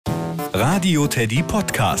Radio Teddy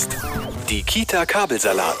Podcast. Die KiTa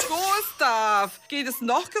Kabelsalat. Gustav, geht es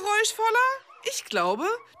noch geräuschvoller? Ich glaube,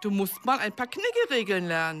 du musst mal ein paar Knigge-Regeln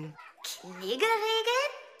lernen.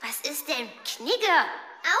 Knigge-Regeln? Was ist denn Knigge?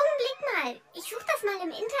 Augenblick mal, ich suche das mal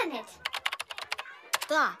im Internet.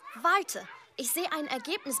 Da, warte. Ich sehe ein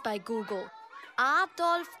Ergebnis bei Google.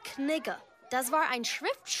 Adolf Knigge. Das war ein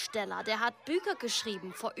Schriftsteller, der hat Bücher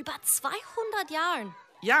geschrieben vor über 200 Jahren.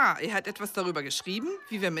 Ja, er hat etwas darüber geschrieben,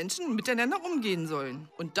 wie wir Menschen miteinander umgehen sollen.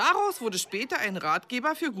 Und daraus wurde später ein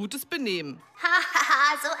Ratgeber für gutes Benehmen.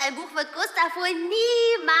 Hahaha, so ein Buch wird Gustav wohl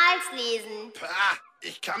niemals lesen. Pah,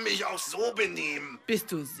 ich kann mich auch so benehmen.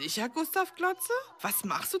 Bist du sicher, Gustav Klotze? Was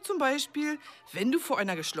machst du zum Beispiel, wenn du vor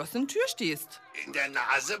einer geschlossenen Tür stehst? In der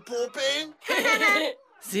Nase popeln?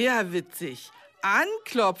 Sehr witzig.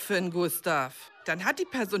 Anklopfen, Gustav. Dann hat die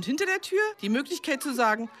Person hinter der Tür die Möglichkeit zu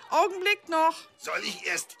sagen, Augenblick noch. Soll ich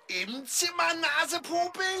erst im Zimmer Nase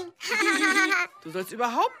popeln? Du sollst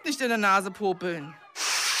überhaupt nicht in der Nase popeln.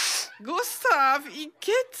 Gustav,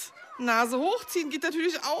 Igitt. Nase hochziehen geht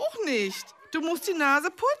natürlich auch nicht. Du musst die Nase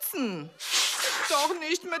putzen. Doch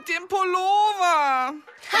nicht mit dem Pullover.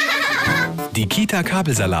 Die KiTa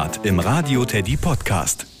Kabelsalat im Radio Teddy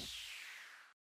Podcast.